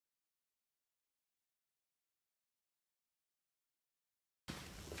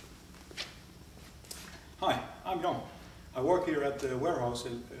Hi, I'm Jan. I work here at the warehouse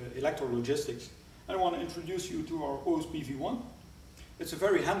in Elektor Logistics, and I want to introduce you to our OSPV1. It's a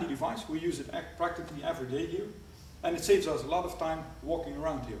very handy device. We use it practically every day here, and it saves us a lot of time walking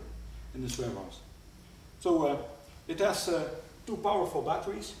around here in this warehouse. So it has two powerful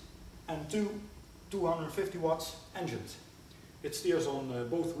batteries and two 250 watts engines. It steers on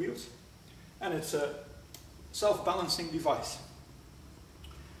both wheels, and it's a self-balancing device.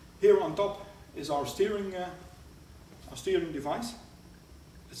 Here on top is our steering device.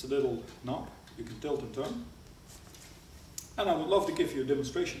 It's a little knob you can tilt and turn. And I would love to give you a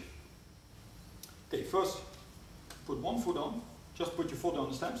demonstration. Okay, first put one foot on. Just put your foot on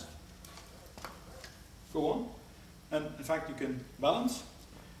the steps. Go on. And in fact you can balance.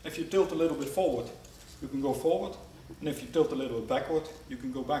 If you tilt a little bit forward, you can go forward. And if you tilt a little bit backward, you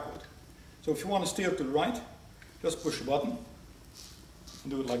can go backward. So if you want to steer to the right, just push a button.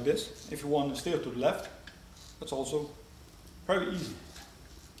 And do it like this. If you want to steer to the left, that's also very easy.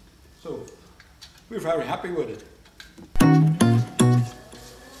 So we're very happy with it.